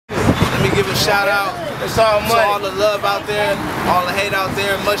give a shout out to all the love out there, all the hate out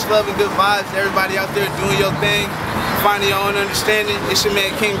there. Much love and good vibes to everybody out there doing your thing, finding your own understanding. It's your man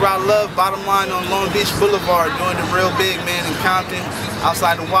King RoD Luve, bottom line on Long Beach Boulevard, doing the real big, man, in Compton,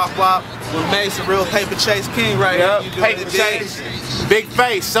 outside the W.O.U with Mace, the real paper chase king right here. You doing paper it chase. Big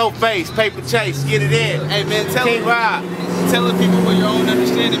face, so face, paper chase, get it in. Hey man, tell the people what your own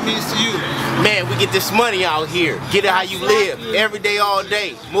understanding means to you. Man, we get this money out here. Get it how you live. Every day, all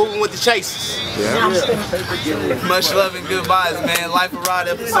day. Moving with the chases. Much love and good vibes, man. Life of RoD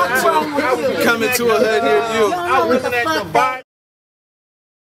episode 2. Coming to a hood near you. I was looking at the body.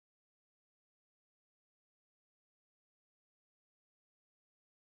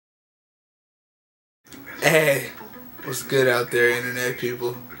 Hey, what's good out there, internet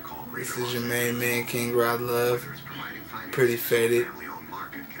people? This is your main man, King RoD Luve, pretty faded,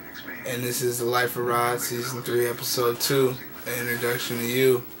 and this is the Life of RoD Season 3, Episode 2, an introduction to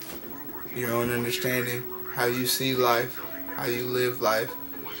you, your own understanding, how you see life, how you live life,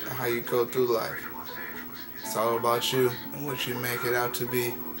 and how you go through life. It's all about you and what you make it out to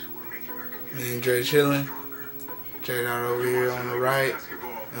be. Me and Dre chilling, J Dot over here on the right,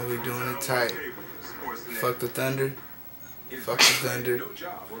 and we doing it tight. Fuck the thunder, fuck the thunder,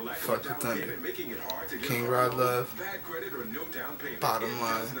 fuck the thunder. King RoD Luve, bottom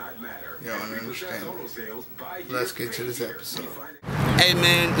line, your own understanding. Let's get to this episode. Hey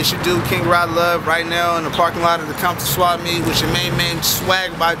man, it's your dude King RoD Luve right now in the parking lot of the Compton Swap Meet with your main man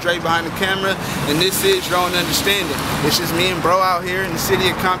Swag by Dre behind the camera, and this is Your Own Understanding. It's just me and bro out here in the city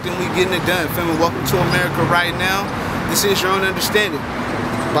of Compton. We getting it done. Filming Welcome to America right now. This is Your Own Understanding.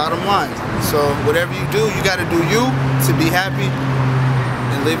 Bottom line. So whatever you do, you gotta do you to be happy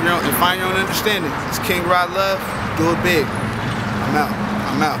and live your own and find your own understanding. It's King RoD Luve. Do it big. I'm out.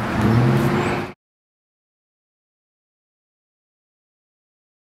 I'm out.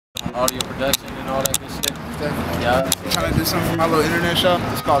 Audio production and all that good shit. Yeah. I'm trying to do something for my little internet show.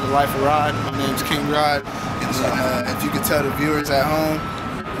 It's called The Life of RoD. My name's King RoD. And if you could tell the viewers at home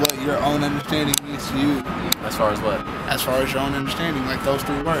what your own understanding means to you. As far as what? As far as your own understanding, like those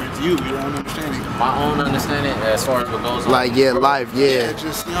 3 words. Your own understanding. My own understanding as far as what goes on. Like, yeah, life, yeah.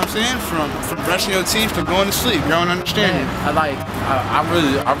 Just, you know what I'm saying? From brushing your teeth to going to sleep, your own understanding. Man, I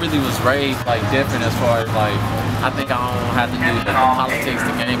really was raised like different as far as like, I think I don't have to do the politics,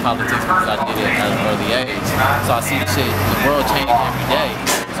 the game politics, because I did it at an early age. So I see the shit, the world changing every day.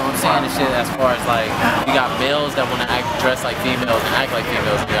 So I'm saying the shit as far as like, you got males that want to dress like females and act like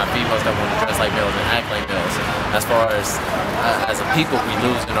females, and you got females that want to dress like males and act like males. As far as a people, we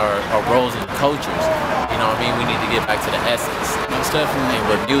losing our roles and cultures. You know what I mean? We need to get back to the essence. Most definitely. And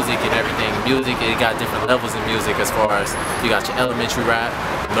with music and everything, music, it got different levels in music as far as you got your elementary rap,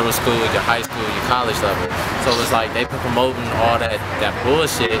 middle school, your high school, your college level. So it's like they promoting all that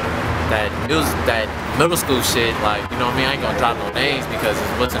bullshit, that music, that middle school shit, like, you know what I mean? I ain't gonna drop no names because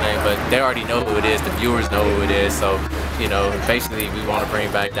it's what's the name, but they already know who it is, the viewers know who it is, so, you know, basically we want to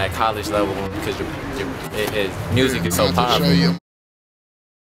bring back that college level because music is so powerful.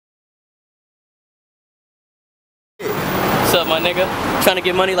 What's up, my nigga? Trying to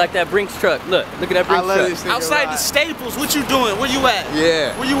get money like that Brinks truck. Look at that Brinks truck. Outside the Staples, what you doing? Where you at?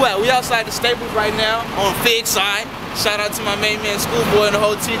 Yeah. Where you at? We outside the Staples right now on Fig side. Shout out to my main man Schoolboy and the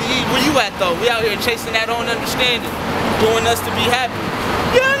whole TDE. Where you at though? We out here chasing that own understanding, doing us to be happy.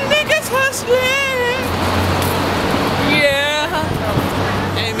 Young niggas hustling. Yeah.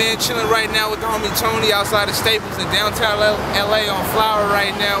 Hey man, chilling right now with the homie Tony outside of Staples in downtown LA on Flower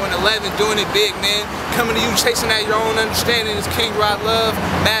right now in 11, doing it big, man. Coming to you, chasing at your own understanding. It's King RoD Luve,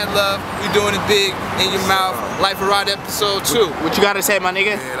 Mad Love. We doing it big in your mouth. Life of RoD episode 2. What you gotta say, my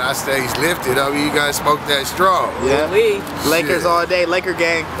nigga? Man, I stays lifted. I mean, you guys smoke that straw. Yeah. Lakers all day, Laker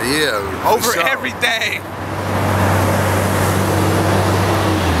gang. Yeah. Over everything.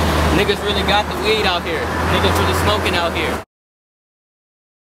 Niggas really got the weed out here. Niggas really smoking out here.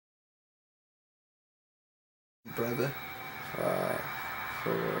 Brother. 5,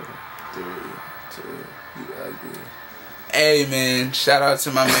 4, 3, 2, you ugly. Hey man, shout out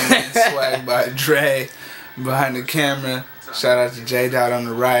to my man Swag by Dre behind the camera. Shout out to J Dot on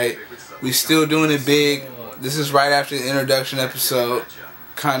the right. We still doing it big. This is right after the introduction episode.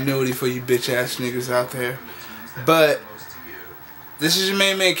 Continuity for you bitch ass niggas out there. But this is your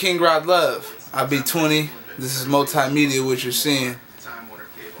main man King RoD Luve. I be 20. This is multimedia, what you're seeing.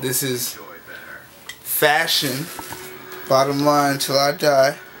 This is fashion, bottom line till I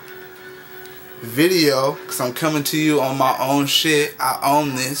die. Video, cause I'm coming to you on my own shit. I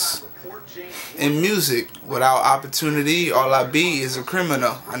own this. In music, without opportunity, all I be is a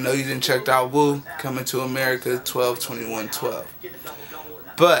criminal. I know you didn't check out Y.O.U Coming to America 12/21/12.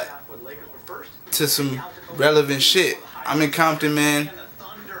 But to some relevant shit. I'm in Compton, man.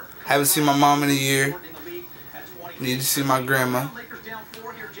 Haven't seen my mom in a year. Need to see my grandma.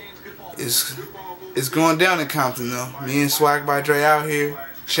 It's going down in Compton though. Me and Swag by Dre out here.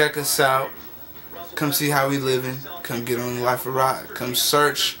 Check us out. Come see how we living. Come get on the life of RoD. Come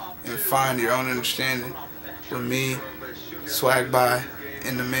search and find your own understanding with me, Swag by,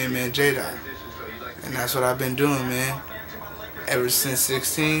 and the main man J.O.U. And that's what I've been doing, man. Ever since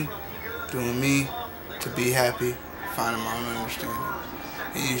 16, doing me to be happy, finding my own understanding.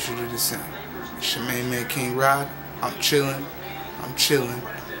 And you should do the same. It's your main man King RoD. I'm chilling.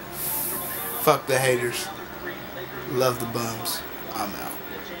 Fuck the haters. Love the bums. I'm out.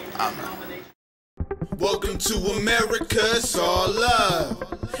 Welcome to America, it's all love.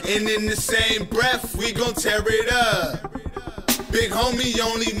 And in the same breath, we gon' tear it up. Big homie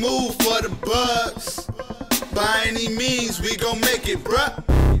only move for the bucks. By any means, we gon' make it, bruh.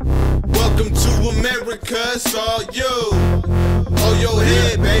 Welcome to America, it's all you. Hold your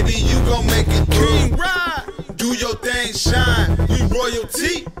head, baby, you gon' make it through. King RoD, do your thing, shine. We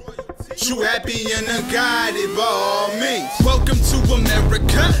royalty. True, happy, and unguided by all means. Welcome to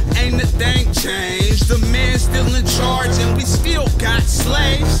America, ain't a thing changed. The man's still in charge and we still got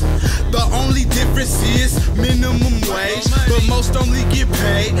slaves. The only difference is minimum wage, but most only get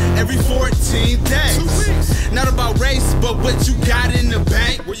paid every 14 days. Not about race, but what you got in the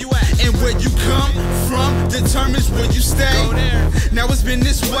bank. Where you at? And where you come from determines where you stay. Now it's been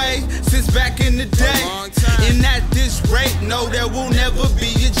this way since back in the day. And at this rate, no, there will never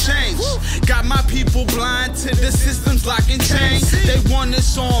be a change. Got my people blind to the system's lock and chain. They want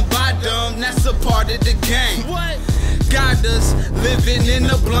us on bottom, that's a part of the game. Got us living in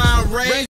a blind rage.